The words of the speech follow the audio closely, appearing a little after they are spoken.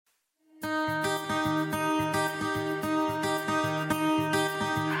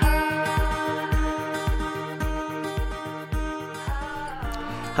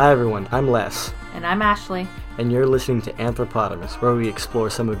Hi everyone, I'm Les. And I'm Ashley. And you're listening to Anthropotamus, where we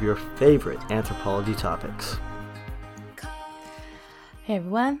explore some of your favorite anthropology topics. Hey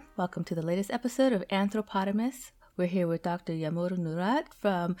everyone, welcome to the latest episode of Anthropotamus. We're here with Dr. Yağmur Nurat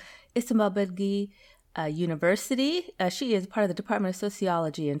from İstanbul Bilgi University. She is part of the Department of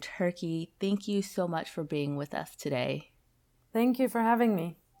Sociology in Turkey. Thank you so much for being with us today. Thank you for having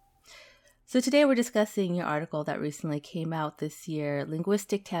me. So today we're discussing your article that recently came out this year,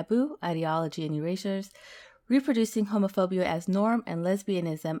 Linguistic Taboo, Ideology and Erasures, Reproducing Homophobia as Norm and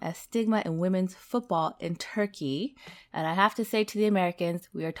Lesbianism as Stigma in Women's Football in Turkey. And I have to say to the Americans,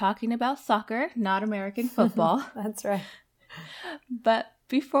 we are talking about soccer, not American football. That's right. But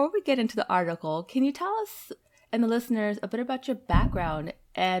before we get into the article, can you tell us and the listeners a bit about your background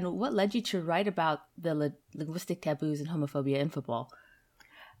and what led you to write about the linguistic taboos and homophobia in football?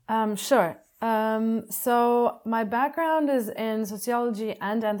 Sure. So my background is in sociology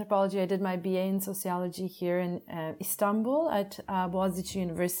and anthropology. I did my BA in sociology here in Istanbul at Boğaziçi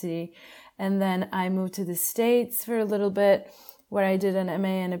University. And then I moved to the States for a little bit, where I did an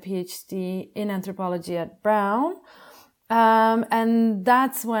MA and a PhD in anthropology at Brown. And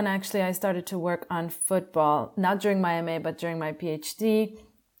that's when actually I started to work on football, not during my MA, but during my PhD.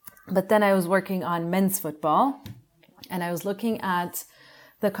 But then I was working on men's football, and I was looking at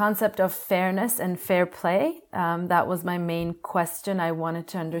the concept of fairness and fair play. That was my main question. I wanted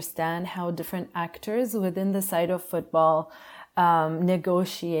to understand how different actors within the side of football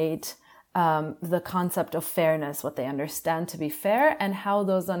negotiate the concept of fairness, what they understand to be fair, and how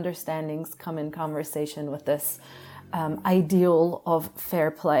those understandings come in conversation with this ideal of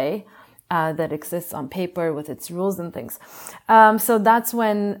fair play that exists on paper with its rules and things. So that's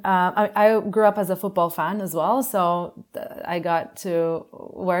when I grew up as a football fan as well. So I got to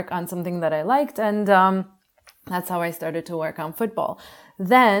work on something that I liked, and that's how I started to work on football.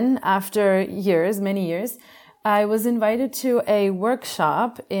 Then after many years, I was invited to a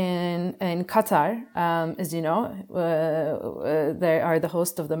workshop in Qatar. As you know, they are the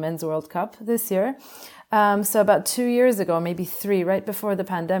host of the Men's World Cup this year. So about 2 years ago, maybe 3, right before the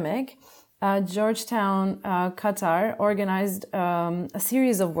pandemic, Georgetown, Qatar organized a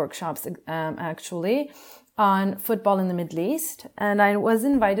series of workshops, actually, on football in the Middle East. And I was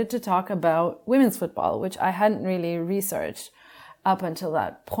invited to talk about women's football, which I hadn't really researched up until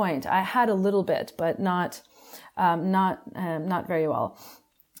that point. I had a little bit, but not very well.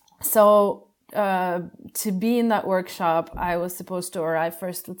 So to be in that workshop, I was supposed to arrive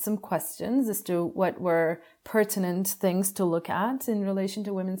first with some questions as to what were pertinent things to look at in relation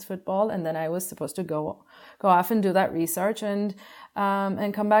to women's football, and then I was supposed to go off and do that research and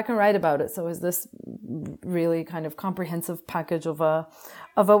come back and write about it. So it was this really kind of comprehensive package of a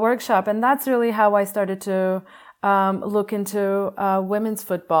workshop, and that's really how I started to look into women's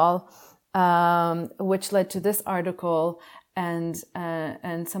football, which led to this article and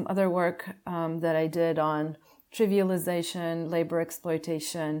some other work that I did on trivialization, labor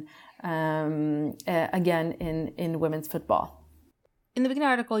exploitation, again in women's football. In the beginning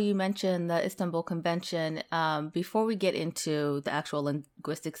article, you mentioned the Istanbul Convention. Before we get into the actual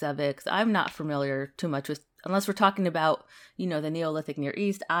linguistics of it, because I'm not familiar too much with, unless we're talking about, the Neolithic Near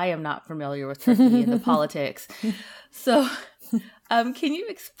East, I am not familiar with Turkey and the politics. So can you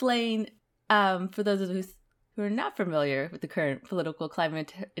explain, for those of us who are not familiar with the current political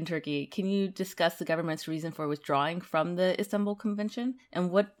climate in Turkey, can you discuss the government's reason for withdrawing from the Istanbul Convention? And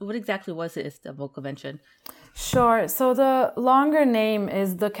what exactly was the Istanbul Convention? Sure. So the longer name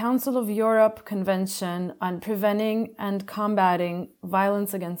is the Council of Europe Convention on Preventing and Combating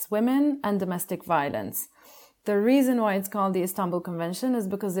Violence Against Women and Domestic Violence. The reason why it's called the Istanbul Convention is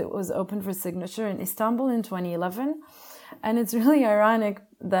because it was opened for signature in Istanbul in 2011. And it's really ironic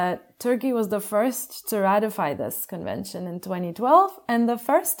that Turkey was the first to ratify this convention in 2012 and the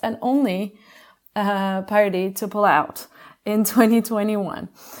first and only party to pull out in 2021.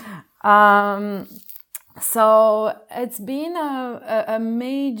 So it's been a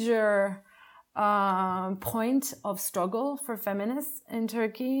major point of struggle for feminists in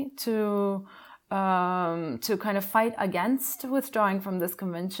Turkey to kind of fight against withdrawing from this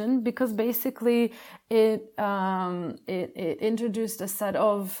convention, because basically it introduced a set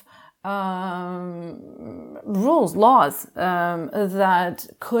of laws that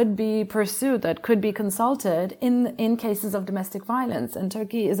could be pursued, that could be consulted in cases of domestic violence. And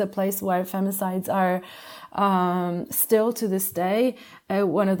Turkey is a place where femicides are still to this day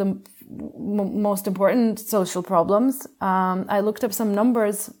one of the most important social problems. I looked up some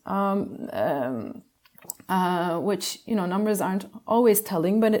numbers, which, numbers aren't always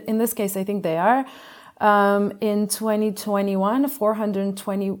telling, but in this case, I think they are. In 2021,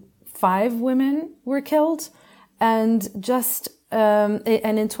 425 women were killed. And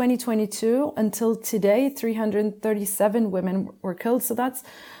and in 2022, until today, 337 women were killed. So that's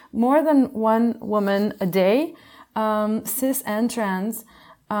more than one woman a day, cis and trans,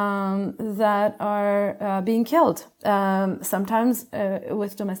 that are being killed. Sometimes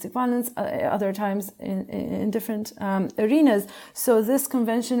with domestic violence, other times in different arenas. So this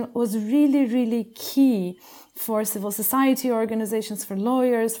convention was really, really key for civil society organizations, for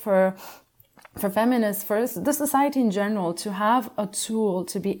lawyers, for feminists, for the society in general, to have a tool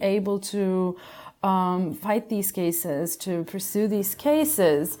to be able to fight these cases, to pursue these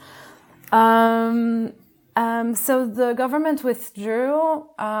cases. So the government withdrew.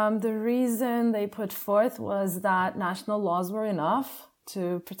 The reason they put forth was that national laws were enough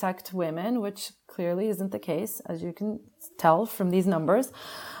to protect women, which clearly isn't the case, as you can tell from these numbers.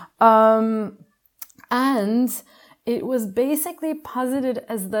 And it was basically posited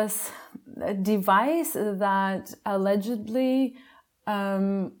as this device that allegedly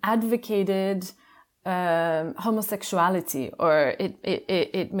advocated homosexuality, or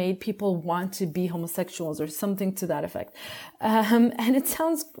it made people want to be homosexuals, or something to that effect. And it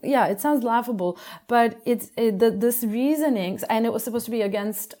sounds laughable, but this reasoning, and it was supposed to be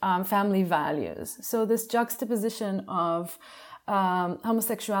against family values. So this juxtaposition of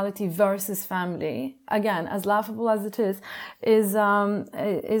homosexuality versus family, again, as laughable as it is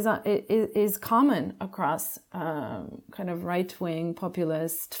common across kind of right-wing,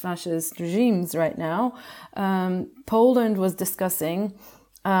 populist, fascist regimes right now. Poland was discussing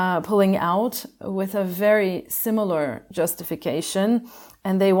pulling out with a very similar justification,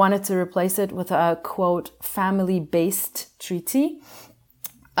 and they wanted to replace it with a, quote, family-based treaty.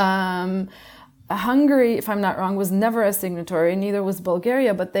 Hungary, if I'm not wrong, was never a signatory, neither was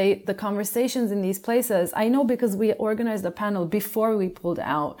Bulgaria, but the conversations in these places, I know because we organized a panel before we pulled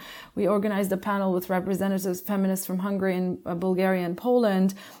out. We organized a panel with representatives, feminists from Hungary and Bulgaria and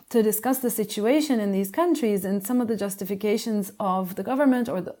Poland, to discuss the situation in these countries and some of the justifications of the government,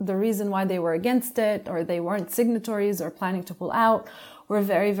 or the reason why they were against it, or they weren't signatories or planning to pull out, were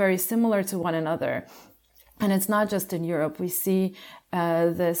very, very similar to one another. And it's not just in Europe. We see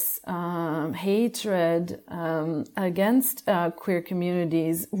this hatred against queer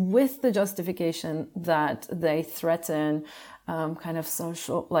communities with the justification that they threaten kind of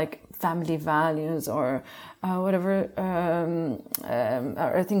social, like family values or whatever,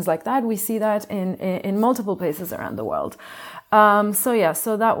 or things like that. We see that in multiple places around the world. So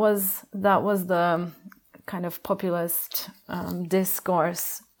that was the kind of populist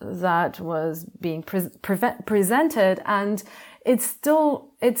discourse that was being presented, and it's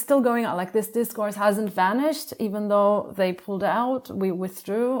still going on. Like, this discourse hasn't vanished, even though they pulled out, we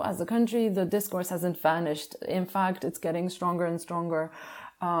withdrew as a country. The discourse hasn't vanished. In fact, it's getting stronger and stronger.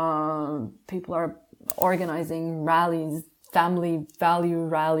 People are organizing rallies, family value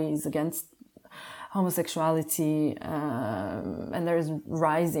rallies against homosexuality, and there's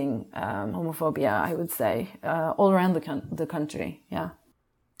rising homophobia, I would say, all around the country. Yeah.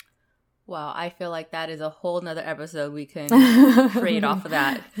 Wow, I feel like that is a whole nother episode we can create off of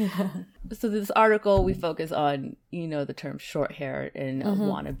that. Yeah. So this article, we focus on, the term short hair and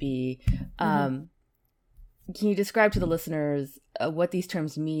wannabe. Can you describe to the listeners what these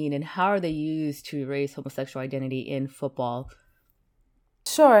terms mean and how are they used to erase homosexual identity in football?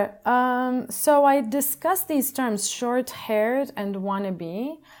 Sure. So I discussed these terms, short-haired and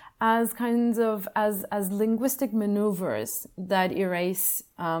wannabe, as kinds of as linguistic maneuvers that erase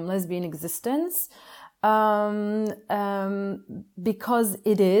lesbian existence, because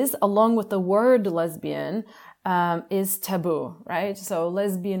it is, along with the word lesbian, is taboo, right? So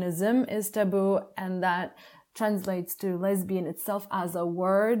lesbianism is taboo, and that translates to lesbian itself as a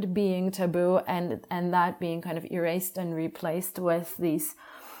word being taboo, and that being kind of erased and replaced with these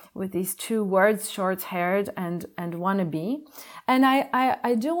two words, short-haired and wannabe. And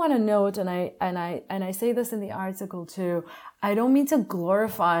I do want to note, and I say this in the article too, I don't mean to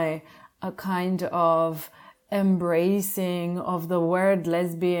glorify a kind of embracing of the word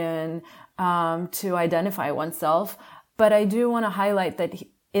lesbian to identify oneself, but I do want to highlight that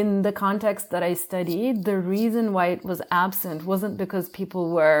in the context that I studied, the reason why it was absent wasn't because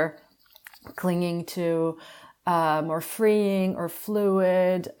people were clinging to more freeing or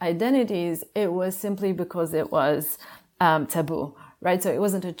fluid identities. It was simply because it was taboo, right? So it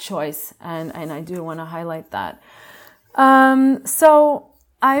wasn't a choice, and I do want to highlight that. So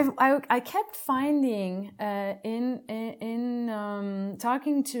I kept finding in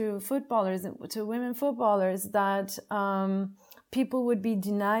talking to footballers, to women footballers, that people would be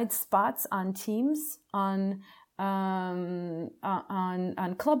denied spots on teams, on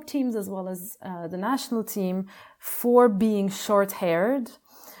club teams as well as the national team for being short-haired.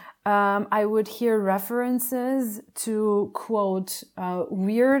 I would hear references to, quote,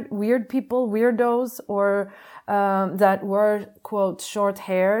 weird people, weirdos, or that were, quote,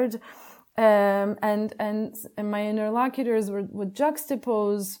 short-haired. And my interlocutors would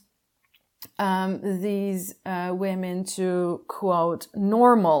juxtapose these women to, quote,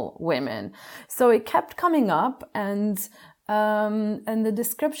 normal women. So it kept coming up, and the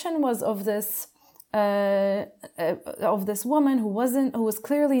description was of this woman who was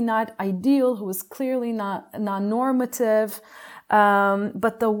clearly not ideal, who was clearly not non-normative,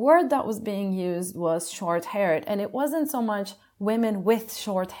 but the word that was being used was short-haired, and it wasn't so much women with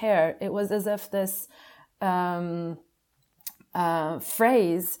short hair. It was as if this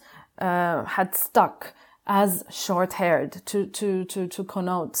phrase had stuck as short-haired to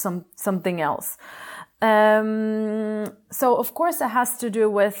connote something else. So of course it has to do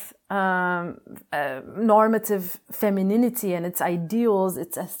with normative femininity and its ideals,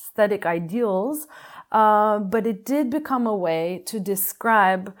 its aesthetic ideals, but it did become a way to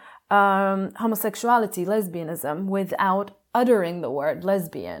describe homosexuality, lesbianism, without uttering the word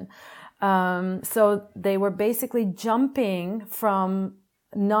lesbian. So they were basically jumping from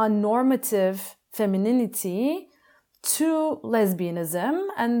non-normative femininity to lesbianism,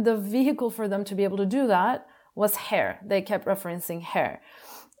 and the vehicle for them to be able to do that was hair. They kept referencing hair.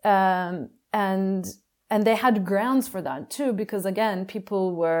 And they had grounds for that too, because again,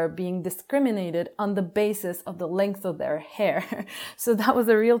 people were being discriminated on the basis of the length of their hair. So that was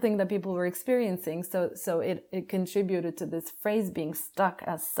a real thing that people were experiencing. So it contributed to this phrase being stuck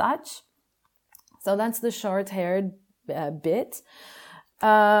as such. So that's the short-haired bit.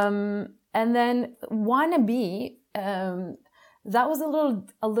 And then wannabe, that was a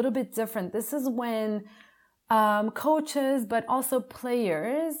little bit different. This is when coaches, but also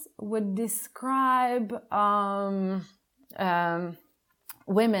players would describe some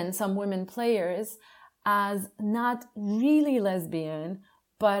women players as not really lesbian,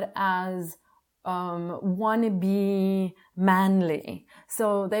 but as wannabe manly.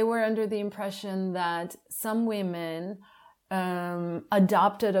 So they were under the impression that some women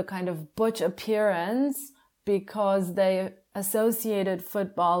adopted a kind of butch appearance because they associated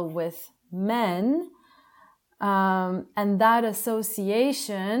football with men. And that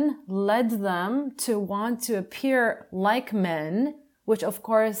association led them to want to appear like men, which of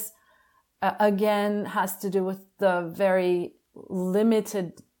course, again, has to do with the very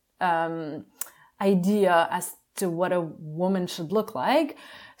limited idea as to what a woman should look like.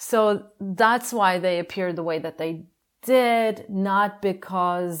 So that's why they appeared the way that they did, not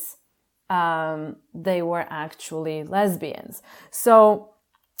because they were actually lesbians. So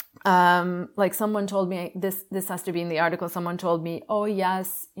like someone told me, this has to be in the article, someone told me, oh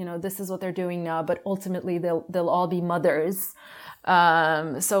yes, this is what they're doing now, but ultimately they'll all be mothers.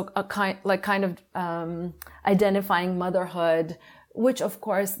 So a kind of identifying motherhood, which of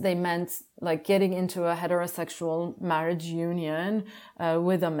course they meant like getting into a heterosexual marriage union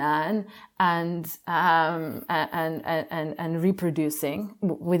with a man and reproducing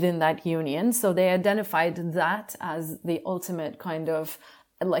within that union. So they identified that as the ultimate kind of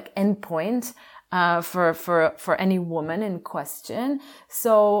like endpoint for any woman in question.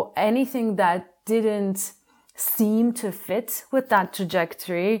 So anything that didn't seem to fit with that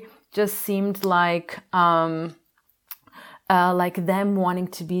trajectory just seemed like them wanting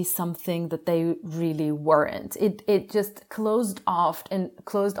to be something that they really weren't. It just closed off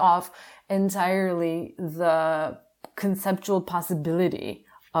entirely the conceptual possibility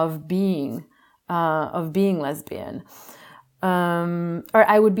of being lesbian. Or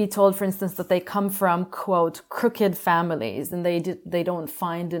I would be told, for instance, that they come from, quote, crooked families, and they don't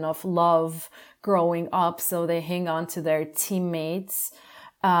find enough love growing up, so they hang on to their teammates,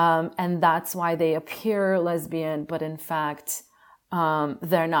 and that's why they appear lesbian, but in fact,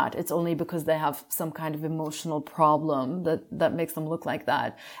 they're not. It's only because they have some kind of emotional problem that makes them look like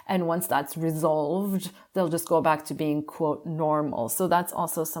that. And once that's resolved, they'll just go back to being, quote, normal. So that's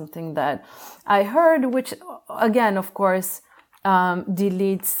also something that I heard, which again, of course,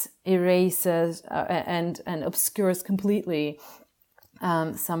 deletes, erases, and obscures completely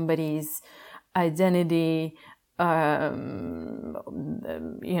somebody's identity, their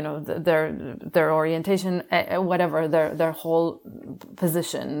orientation, whatever, their whole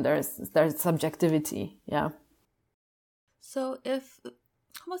position, their subjectivity. Yeah. So if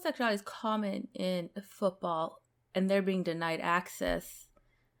homosexuality is common in football and they're being denied access,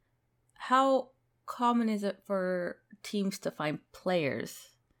 how common is it for teams to find players?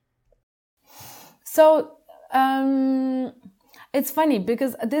 So it's funny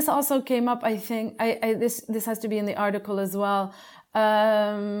because this also came up. I think this has to be in the article as well.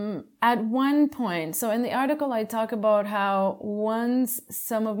 At one point, so in the article, I talk about how once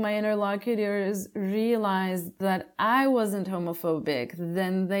some of my interlocutors realized that I wasn't homophobic,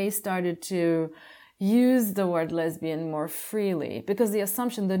 then they started to use the word lesbian more freely, because the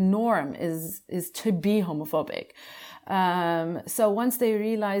assumption, the norm is to be homophobic. So once they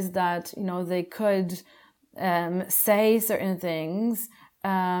realized that, they could say certain things,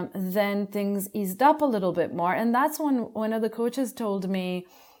 then things eased up a little bit more. And that's when one of the coaches told me,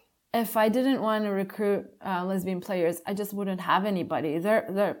 if I didn't want to recruit lesbian players, I just wouldn't have anybody.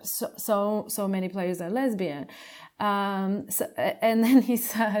 There so many players are lesbian. And then he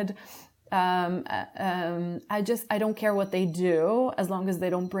said, I don't care what they do as long as they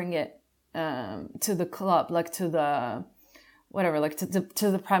don't bring it to the club, like to the whatever, like to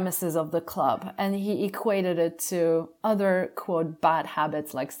the premises of the club. And he equated it to other, quote, bad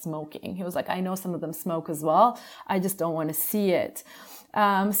habits like smoking. He was like, I know some of them smoke as well. I just don't want to see it.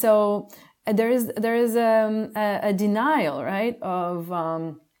 So there is a denial, right, of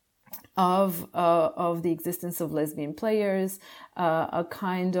the existence of lesbian players, a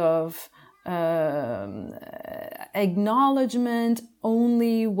kind of acknowledgement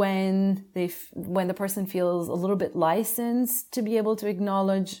only when the person feels a little bit licensed to be able to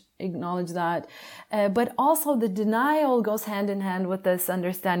acknowledge that, but also the denial goes hand in hand with this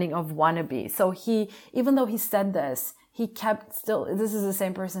understanding of wannabe. So even though he said this, he kept still. This is the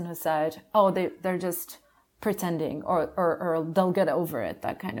same person who said, "Oh, they're just pretending, or they'll get over it,"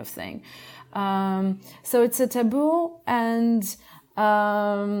 that kind of thing. So it's a taboo, and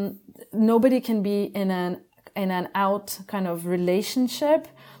nobody can be in an out kind of relationship,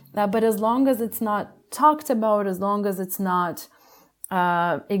 but as long as it's not talked about, as long as it's not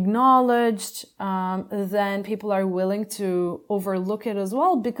acknowledged, then people are willing to overlook it as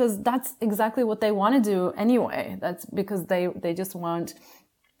well, because that's exactly what they want to do anyway. That's because they just want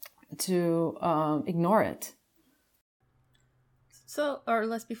to ignore it. So, or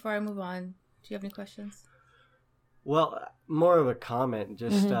Les, before I move on, do you have any questions? Well, more of a comment.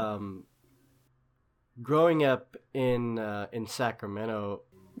 Just growing up in Sacramento,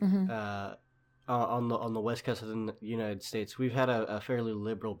 on the west coast of the United States, we've had a fairly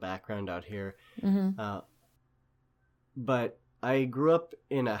liberal background out here. But I grew up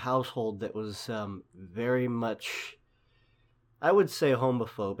in a household that was very much, I would say,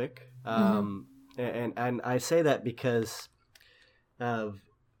 homophobic. And I say that because of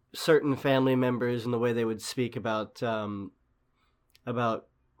certain family members and the way they would speak about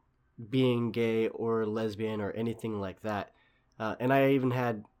being gay or lesbian or anything like that. And I even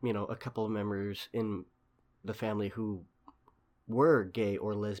had, a couple of members in the family who were gay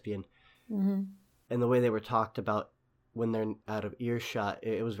or lesbian. And the way they were talked about when they're out of earshot,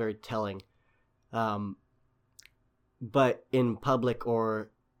 it was very telling. But in public,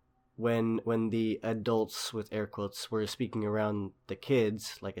 or when the adults, with air quotes, were speaking around the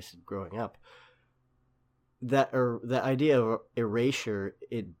kids, like I said, growing up, the idea of erasure,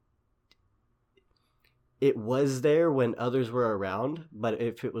 it was there when others were around, but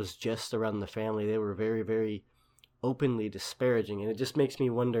if it was just around the family, they were very, very openly disparaging. And it just makes me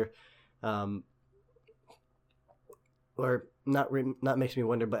wonder, or not makes me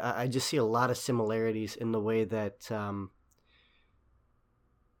wonder, but I just see a lot of similarities in the way that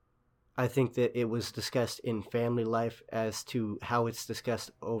I think that it was discussed in family life as to how it's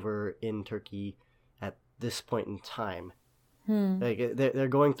discussed over in Turkey at this point in time. Like they're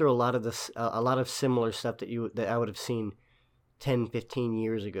going through a lot of this, a lot of similar stuff that I would have seen 10, 15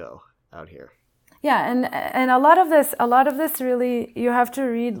 years ago out here. Yeah, and a lot of this really, you have to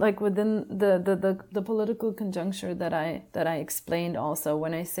read like within the political conjuncture that I explained also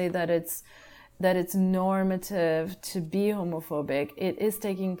when I say that it's normative to be homophobic. It is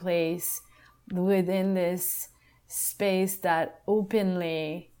taking place within this space that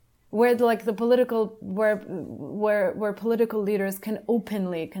openly, where like the political, where political leaders can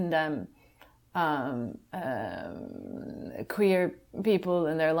openly condemn queer people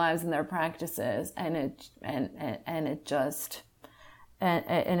in their lives and their practices, and it just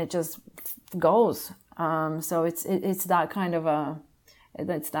goes. So it's that kind of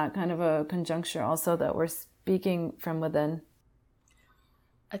a conjuncture also that we're speaking from within.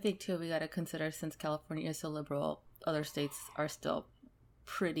 I think too we got to consider, since California is so liberal, other states are still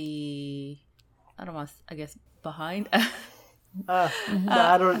pretty, I don't want to, I guess, behind.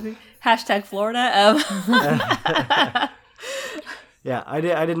 Hashtag Florida. Yeah, I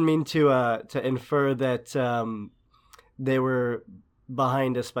didn't mean to infer that they were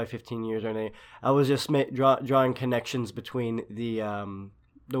behind us by 15 years or anything. I was just drawing connections between the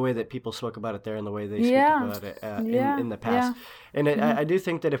way that people spoke about it there and the way they speak about it in the past. And I do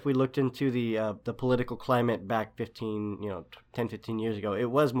think that if we looked into the political climate back 10, 15 years ago, it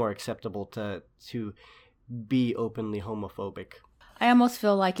was more acceptable to be openly homophobic. I almost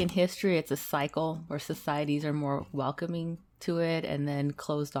feel like in history it's a cycle where societies are more welcoming to it and then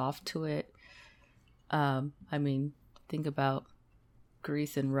closed off to it. I mean, think about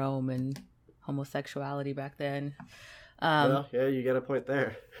Greece and Rome and homosexuality back then. Well, yeah, you got a point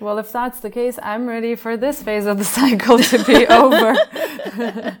there. Well, if that's the case, I'm ready for this phase of the cycle to be over.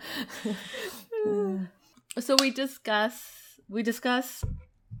 So we discuss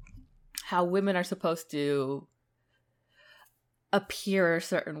how women are supposed to appear a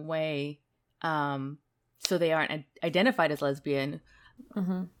certain way, so they aren't identified as lesbian.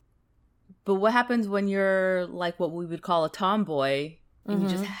 Mm-hmm. But what happens when you're like what we would call a tomboy and you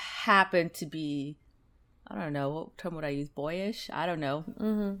just happen to be, I don't know, what term would I use? Boyish? I don't know.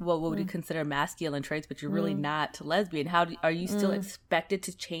 Mm-hmm. What would you consider masculine traits, but you're really not lesbian? Are you still expected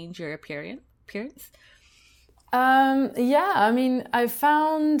to change your appearance? Yeah, I mean, I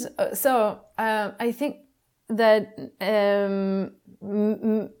found, I think that,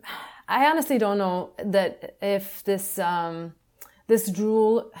 I honestly don't know that if this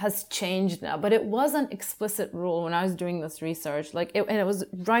rule has changed now, but it was an explicit rule when I was doing this research, and it was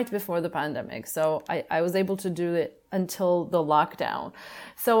right before the pandemic. So I was able to do it until the lockdown.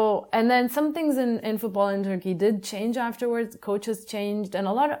 So, and then some things in football in Turkey did change afterwards. Coaches changed, and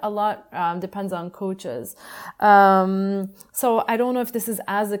a lot depends on coaches. So I don't know if this is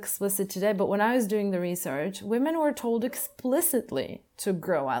as explicit today, but when I was doing the research, women were told explicitly to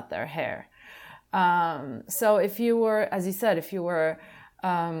grow out their hair. So if you were, as you said, if you were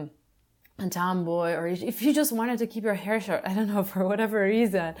a tomboy, or if you just wanted to keep your hair short, I don't know, for whatever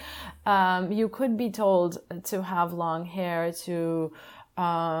reason, you could be told to have long hair to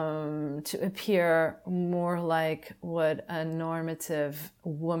appear more like what a normative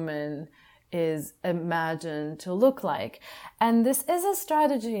woman is imagined to look like. And this is a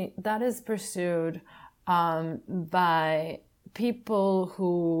strategy that is pursued by people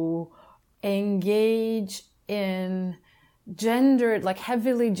who engage in gendered, like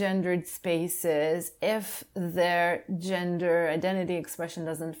heavily gendered spaces if their gender identity expression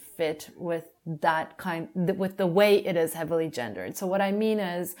doesn't fit with with the way it is heavily gendered. So what I mean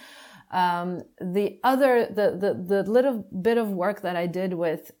is, the little bit of work that I did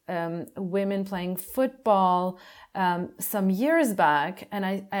with women playing football some years back,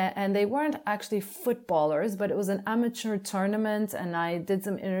 and they weren't actually footballers, but it was an amateur tournament, and I did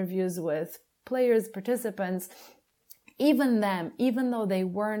some interviews with players, participants. Even them, even though they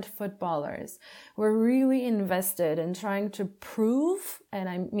weren't footballers, were really invested in trying to prove, and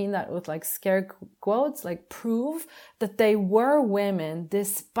I mean that with like scare quotes, like prove that they were women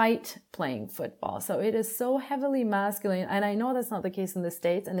despite playing football. So it is so heavily masculine, and I know that's not the case in the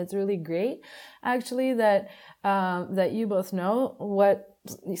States, and it's really great actually that you both know what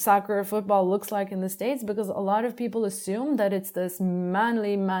soccer or football looks like in the States, because a lot of people assume that it's this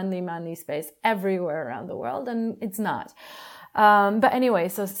manly space everywhere around the world, and it's not. But anyway,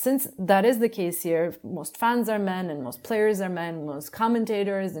 so since that is the case here, most fans are men and most players are men, most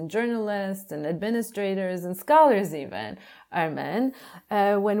commentators and journalists and administrators and scholars even are men.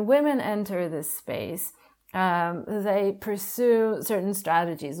 When women enter this space, they pursue certain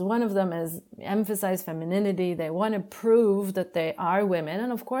strategies. One of them is emphasize femininity. They want to prove that they are women.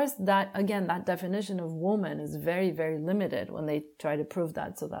 And of course, that definition of woman is very, very limited when they try to prove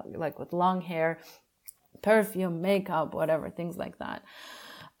that. So that, like with long hair, perfume, makeup, whatever, things like that.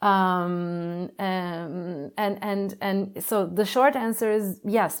 And so the short answer is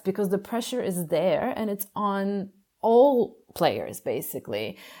yes, because the pressure is there and it's on all players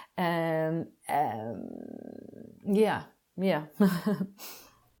basically. Yeah.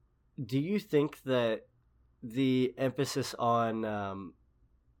 Do you think that the emphasis on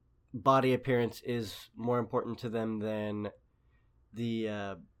body appearance is more important to them than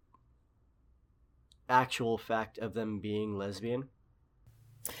the actual fact of them being lesbian?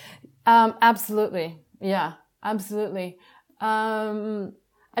 Absolutely. Yeah, absolutely. I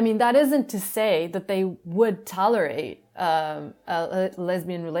mean, that isn't to say that they would tolerate a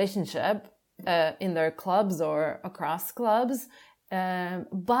lesbian relationship in their clubs or across clubs.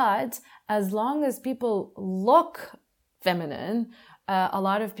 But as long as people look feminine, a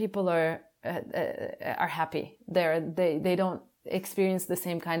lot of people are happy. They don't experience the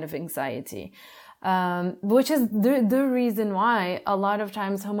same kind of anxiety. Which is the reason why a lot of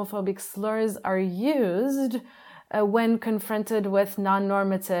times homophobic slurs are used when confronted with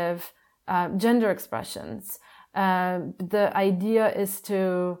non-normative gender expressions. The idea is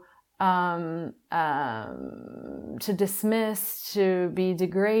to dismiss, to be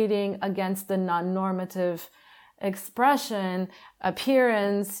degrading against the non-normative expression,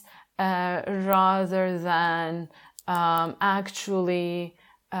 appearance, rather than actually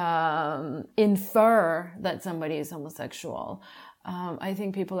infer that somebody is homosexual. I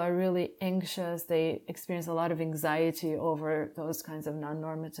think people are really anxious. They experience a lot of anxiety over those kinds of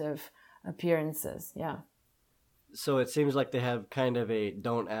non-normative appearances. Yeah. So it seems like they have kind of a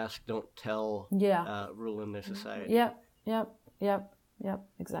don't ask, don't tell rule in their society. Yep,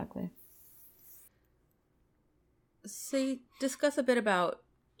 exactly. So discuss a bit about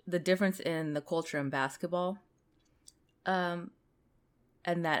the difference in the culture in basketball, and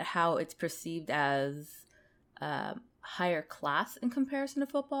that how it's perceived as higher class in comparison to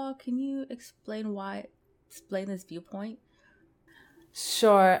football. Can you explain this viewpoint?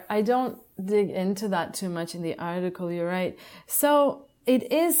 Sure. I don't dig into that too much in the article, you're right. So it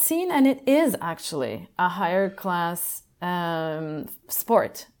is seen, and it is actually a higher class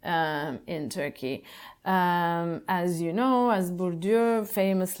sport in Turkey. As you know, as Bourdieu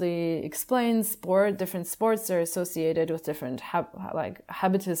famously explains, different sports are associated with different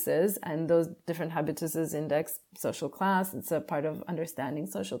habituses, and those different habituses index social class. It's a part of understanding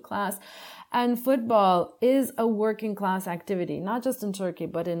social class. And football is a working class activity, not just in Turkey,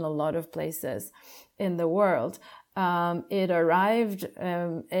 but in a lot of places in the world. It arrived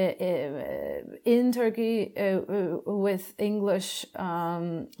in Turkey with English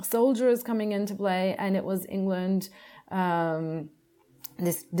soldiers coming into play, and it was England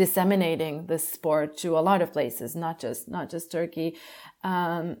disseminating this sport to a lot of places, not just Turkey,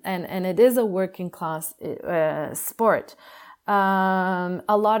 and it is a working class sport. A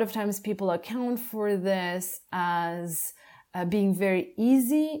lot of times people account for this as being very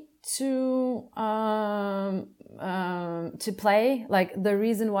easy to play. Like, the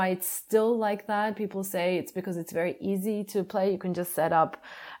reason why it's still like that, people say it's because it's very easy to play. You can just set up,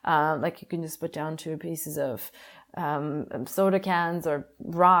 you can just put down 2 pieces of soda cans or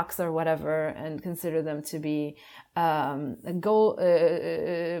rocks or whatever, and consider them to be a goal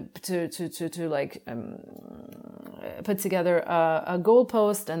put together a goal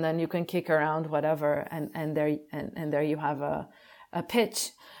post, and then you can kick around whatever, and there you have a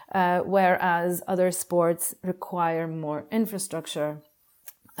pitch. Whereas other sports require more infrastructure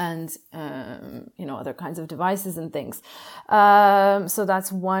and other kinds of devices and things. So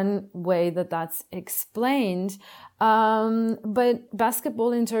that's one way that's explained. But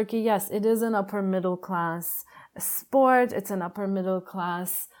basketball in Turkey, yes, it is an upper middle class sport. It's an upper middle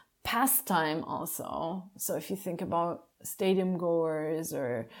class pastime also. So if you think about stadium goers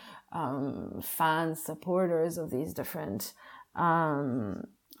or fans, supporters of these different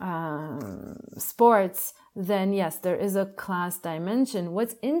sports, then yes, there is a class dimension.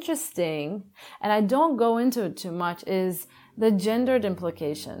 What's interesting, and I don't go into it too much, is the gendered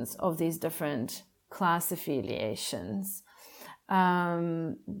implications of these different class affiliations.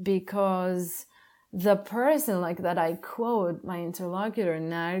 Because the person that I quote, my interlocutor,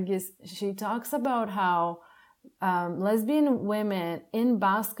 Nergis, she talks about how lesbian women in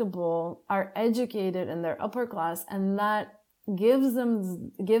basketball are educated in their upper class, and that gives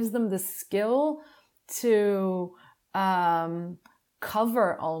them the skill to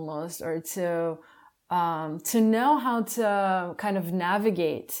cover almost, or to know how to kind of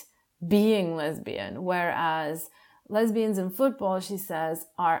navigate being lesbian. Whereas lesbians in football, she says,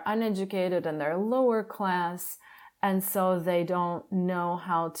 are uneducated and they're lower class, and so they don't know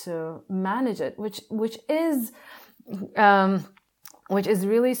how to manage it, which is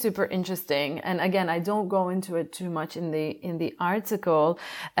really super interesting. And again, I don't go into it too much in the article.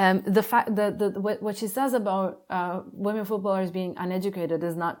 The fact that what she says about women footballers being uneducated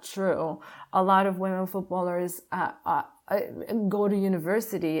is not true. A lot of women footballers go to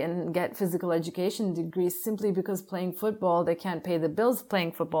university and get physical education degrees simply because playing football, they can't pay the bills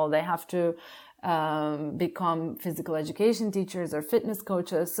playing football. They have to become physical education teachers or fitness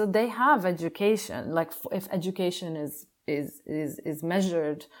coaches. So they have education. Like, if education is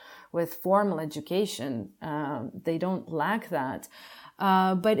measured with formal education, they don't lack that.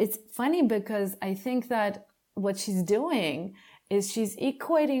 But it's funny because I think that what she's doing is she's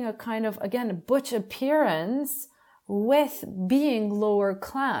equating a kind of, again, a butch appearance with being lower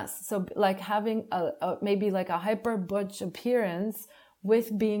class. So like having maybe like a hyper butch appearance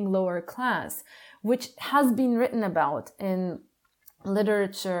with being lower class, which has been written about in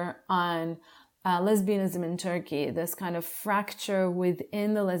literature on lesbianism in Turkey, this kind of fracture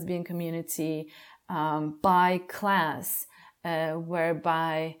within the lesbian community, by class,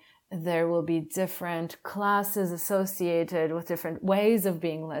 whereby there will be different classes associated with different ways of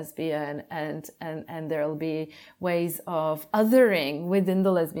being lesbian, and there will be ways of othering within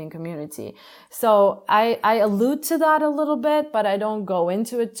the lesbian community. So I allude to that a little bit, but I don't go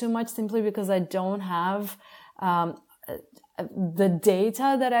into it too much, simply because I don't have the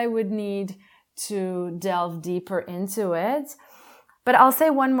data that I would need to delve deeper into it. But I'll say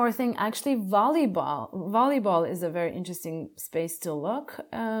one more thing. Actually, volleyball is a very interesting space to look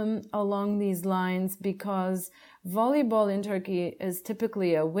along these lines, because volleyball in Turkey is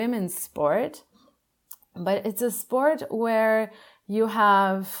typically a women's sport, but it's a sport where you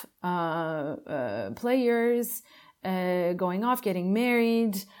have players going off, getting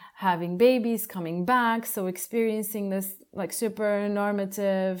married, having babies, coming back, so experiencing this like super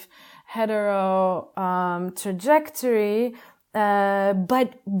normative hetero trajectory.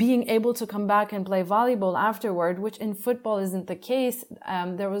 But being able to come back and play volleyball afterward, which in football isn't the case.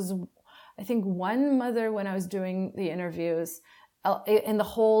 There was, I think, one mother when I was doing the interviews in the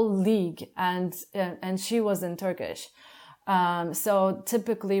whole league, and she wasn't Turkish. So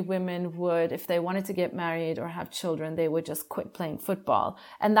typically women would, if they wanted to get married or have children, they would just quit playing football.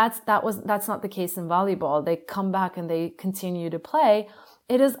 And that's not the case in volleyball. They come back and they continue to play.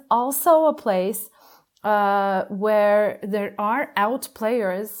 It is also a place where there are out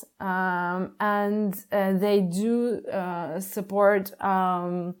players, and they do support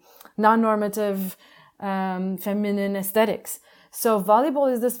non-normative feminine aesthetics. So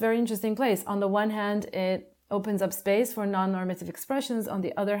volleyball is this very interesting place. On the one hand, it opens up space for non-normative expressions. On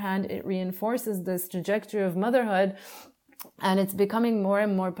the other hand, it reinforces this trajectory of motherhood, and it's becoming more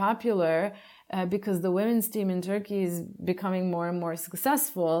and more popular because the women's team in Turkey is becoming more and more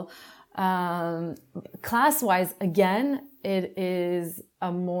successful. Class-wise, again, it is a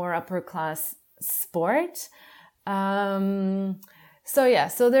more upper-class sport. So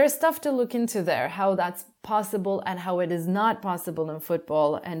there's stuff to look into there, how that's possible and how it is not possible in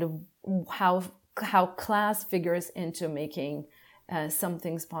football, and how class figures into making some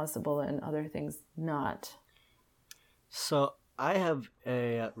things possible and other things not. So I have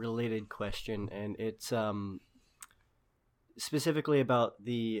a related question, and it's specifically about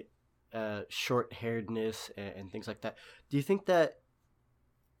the short-hairedness and things like that. Do you think that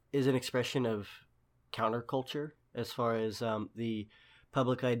is an expression of counterculture, as far as the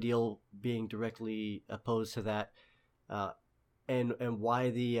public ideal being directly opposed to that, and why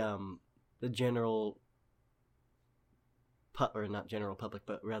the general or not general public,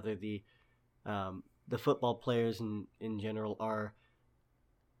 but rather the football players in general are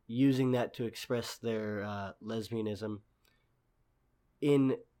using that to express their lesbianism?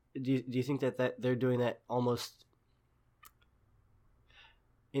 Do you think that they're doing that almost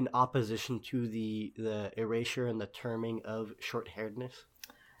in opposition to the erasure and the terming of short-hairedness?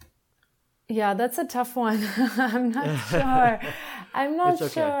 Yeah, that's a tough one. I'm not sure. I'm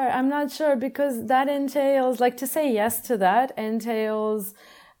not sure, because that entails, like, to say yes to that entails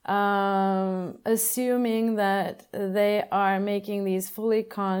assuming that they are making these fully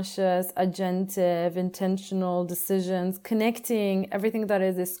conscious, agentive, intentional decisions, connecting everything that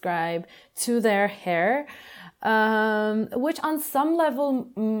is described to their hair, which on some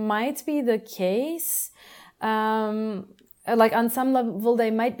level might be the case. Like on some level, they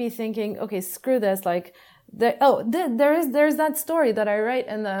might be thinking, okay, screw this, like, there's that story that I write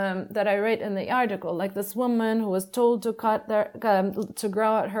in the article, like this woman who was told to to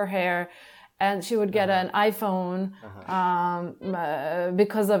grow out her hair, and she would get an iPhone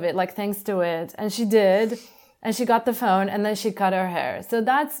because of it, like thanks to it, and she did, and she got the phone, and then she cut her hair. So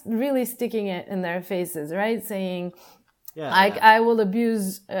that's really sticking it in their faces, right? Saying, I will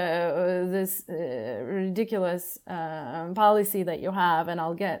abuse this ridiculous policy that you have, and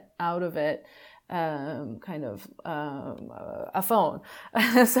I'll get out of it. A phone.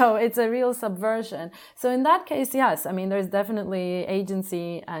 So it's a real subversion. So in that case, yes, I mean, there's definitely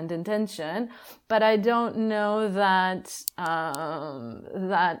agency and intention, but I don't know that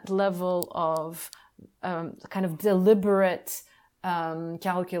that level of kind of deliberate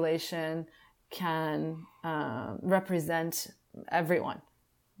calculation can represent everyone.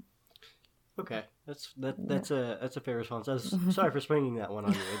 Okay. That's a fair response. I was sorry for springing that one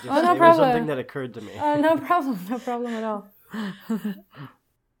on you. It no problem. Was something that occurred to me. No problem at all.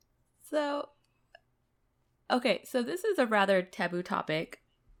 So this is a rather taboo topic.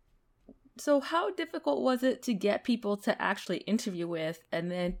 So how difficult was it to get people to actually interview with, and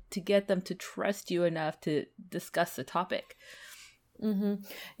then to get them to trust you enough to discuss the topic? Mm-hmm.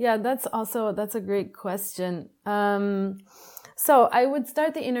 Yeah, that's a great question. So I would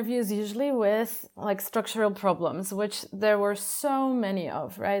start the interviews usually with like structural problems, which there were so many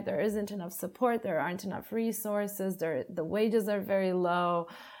of, right? There isn't enough support. There aren't enough resources. The wages are very low.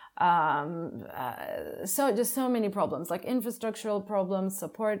 So just so many problems, like infrastructural problems,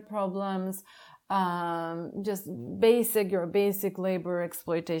 support problems, just your basic labor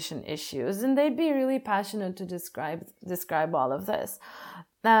exploitation issues. And they'd be really passionate to describe all of this.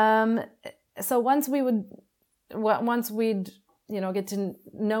 So once we'd get to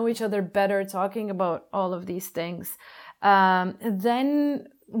know each other better, talking about all of these things, then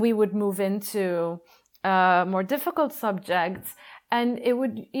we would move into more difficult subjects. And it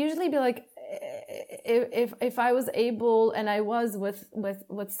would usually be like, if I was able, and I was with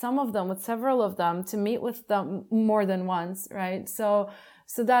some of them, with several of them, to meet with them more than once, right? So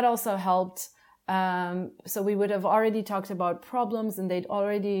that also helped. So we would have already talked about problems, and they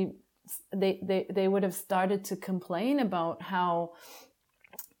would have started to complain about how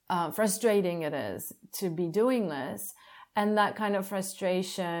frustrating it is to be doing this. And that kind of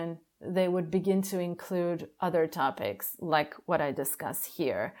frustration, they would begin to include other topics like what I discuss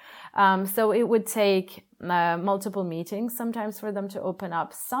here. So it would take multiple meetings sometimes for them to open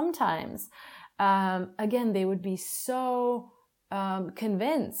up. Sometimes, again, they would be so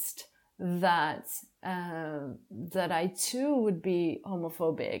convinced that I too would be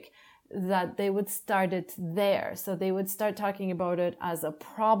homophobic, that they would start it there. So they would start talking about it as a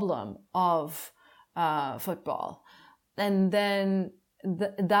problem of football. And then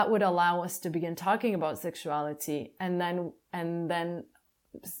that would allow us to begin talking about sexuality. And then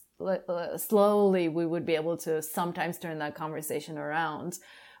slowly we would be able to sometimes turn that conversation around,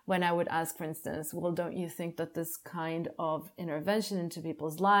 when I would ask, for instance, well, don't you think that this kind of intervention into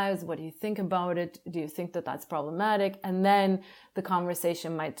people's lives, what do you think about it? Do you think that that's problematic? And then the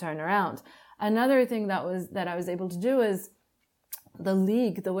conversation might turn around. Another thing that I was able to do is the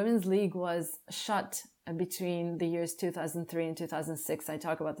women's league was shut between the years 2003 and 2006. I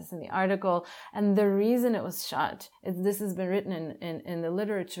talk about this in the article. And the reason it was shut, this has been written in the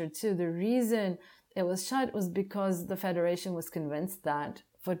literature too, the reason it was shut was because the federation was convinced that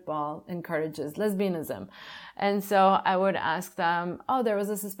football encourages lesbianism. And so I would ask them, oh, there was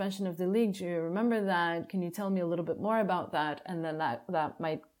a suspension of the league. Do you remember that? Can you tell me a little bit more about that? And then that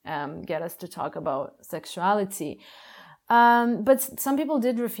might get us to talk about sexuality. But some people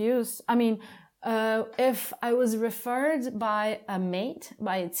did refuse. I mean, if I was referred by a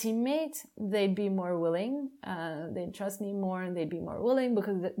teammate, they'd be more willing. They'd trust me more, and they'd be more willing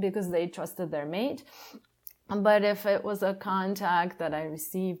because they trusted their mate. But if it was a contact that I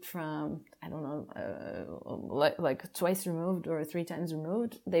received from, I don't know, like twice removed or 3 times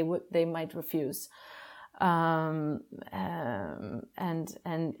removed, they might refuse. And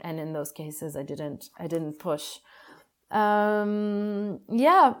in those cases, I didn't push. And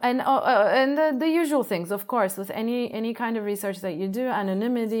the usual things, of course, with any kind of research that you do,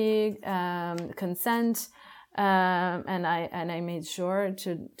 anonymity, consent, and I made sure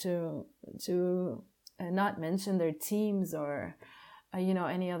to not mention their teams or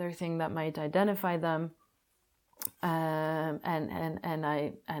any other thing that might identify them, and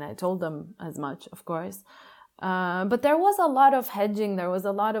I told them as much, of course. But there was a lot of hedging. There was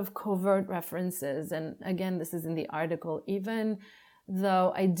a lot of covert references. And again, this is in the article, even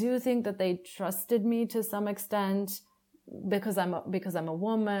though I do think that they trusted me to some extent because I'm a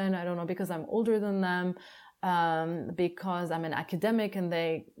woman, I don't know, because I'm older than them, because I'm an academic, and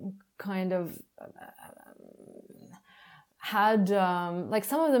they kind of had,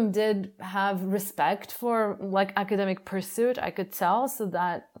 some of them did have respect for like academic pursuit, I could tell. So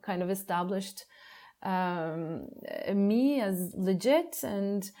that kind of established me as legit.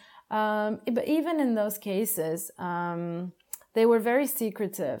 And but even in those cases, they were very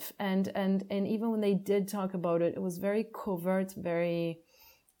secretive, and even when they did talk about it, it was very covert, very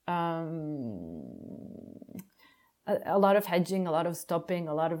a lot of hedging, a lot of stopping,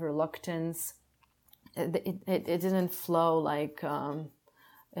 a lot of reluctance. It didn't flow like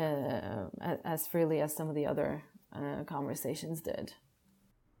as freely as some of the other conversations did.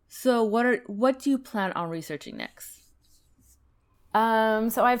 So what do you plan on researching next?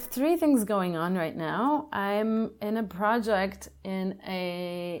 So I have 3 things going on right now. I'm in a project, in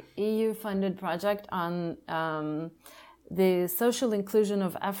a EU-funded project on the social inclusion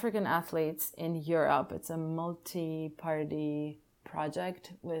of African athletes in Europe. It's a multi-party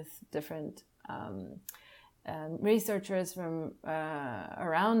project with different researchers from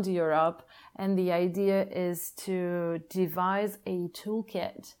around Europe. And the idea is to devise a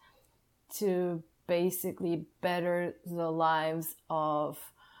toolkit to basically better the lives of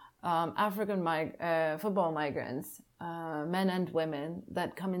African football migrants men and women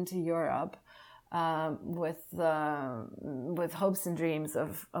that come into Europe with hopes and dreams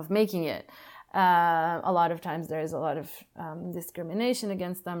of making it. A lot of times there is a lot of discrimination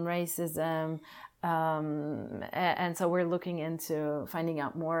against them, racism, and so we're looking into finding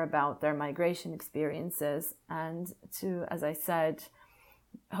out more about their migration experiences and to, as I said,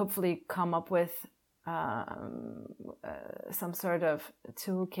 hopefully come up with some sort of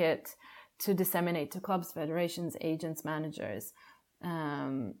toolkit to disseminate to clubs, federations, agents, managers,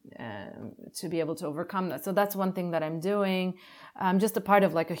 to be able to overcome that. So that's one thing that I'm doing. I'm just a part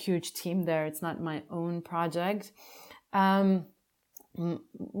of like a huge team there. It's not my own project.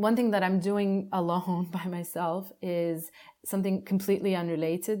 One thing that I'm doing alone by myself is something completely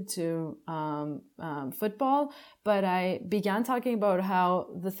unrelated to football, but I began talking about how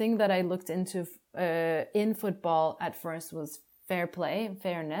the thing that I looked into in football at first was fair play and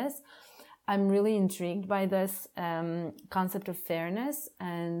fairness. I'm really intrigued by this concept of fairness,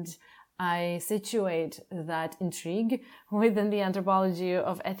 and I situate that intrigue within the anthropology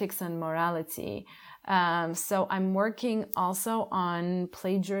of ethics and morality. So I'm working also on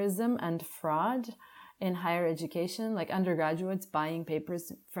plagiarism and fraud in higher education, like undergraduates buying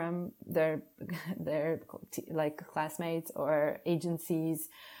papers from their like classmates or agencies,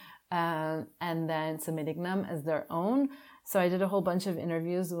 and then submitting them as their own. So I did a whole bunch of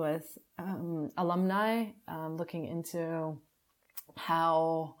interviews with alumni, looking into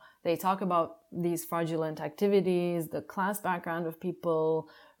how they talk about these fraudulent activities, the class background of people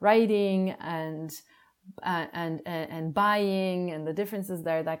writing and buying, and the differences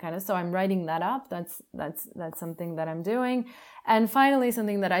there, that kind of. So I'm writing that up. That's something that I'm doing. And finally,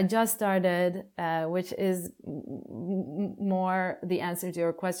 something that I just started, which is more the answer to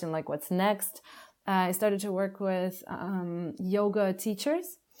your question, like what's next. I started to work with yoga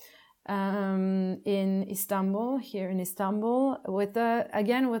teachers in Istanbul, here in Istanbul, with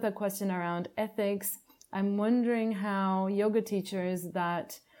a question around ethics. I'm wondering how yoga teachers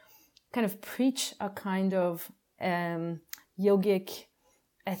that kind of preach a kind of yogic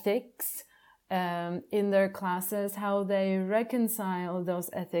ethics in their classes, how they reconcile those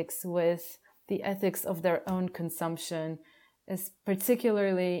ethics with the ethics of their own consumption, is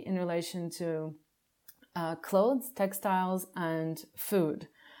particularly in relation to clothes, textiles, and food.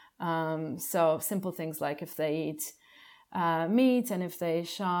 So simple things like if they eat meat and if they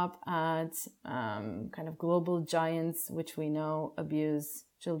shop at kind of global giants, which we know abuse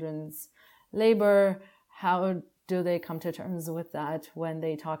children's labor, how do they come to terms with that when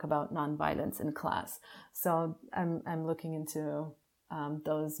they talk about nonviolence in class? So I'm looking into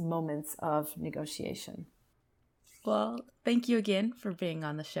those moments of negotiation. Well, thank you again for being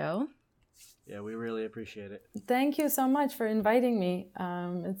on the show. Yeah, we really appreciate it. Thank you so much for inviting me.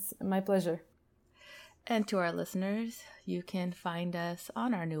 It's my pleasure. And to our listeners, you can find us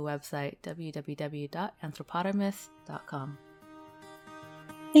on our new website, www.anthropotamus.com.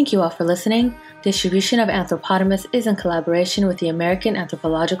 Thank you all for listening. Distribution of Anthropotamus is in collaboration with the American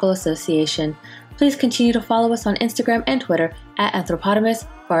Anthropological Association. Please continue to follow us on Instagram and Twitter @Anthropotamus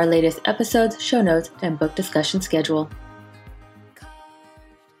for our latest episodes, show notes, and book discussion schedule.